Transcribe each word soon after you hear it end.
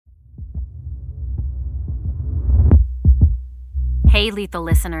Hey, Lethal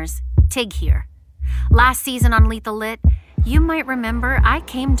listeners. Tig here. Last season on Lethal Lit, you might remember I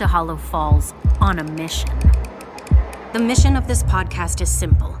came to Hollow Falls on a mission. The mission of this podcast is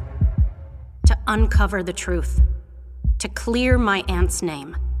simple. To uncover the truth. To clear my aunt's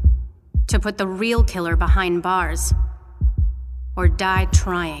name. To put the real killer behind bars. Or die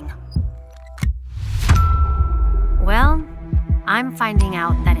trying. Well, I'm finding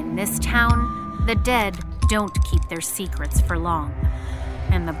out that in this town, the dead don't keep their secrets for long,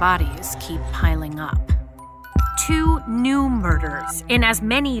 and the bodies keep piling up. 2 new murders in as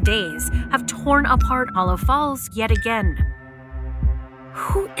many days have torn apart Hollow Falls yet again.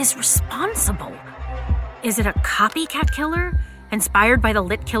 Who is responsible? Is it a copycat killer inspired by the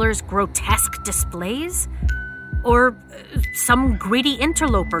Lit Killer's grotesque displays? Or some greedy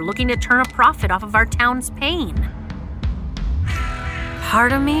interloper looking to turn a profit off of our town's pain?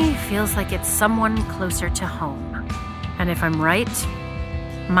 Part of me feels like it's someone closer to home. And if I'm right,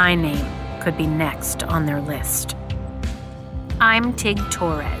 my name could be next on their list. I'm Tig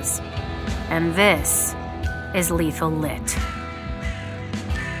Torres, and this is Lethal Lit.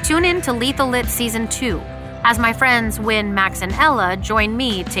 Tune in to Lethal Lit Season 2 as my friends Wynn, Max, and Ella join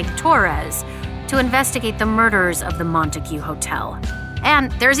me, Tig Torres, to investigate the murders of the Montague Hotel.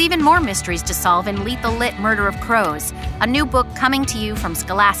 And there's even more mysteries to solve in Lethal Lit Murder of Crows, a new book coming to you from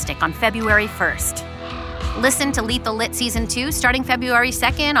Scholastic on February 1st. Listen to Lethal Lit Season 2 starting February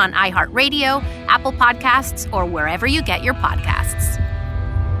 2nd on iHeartRadio, Apple Podcasts, or wherever you get your podcasts.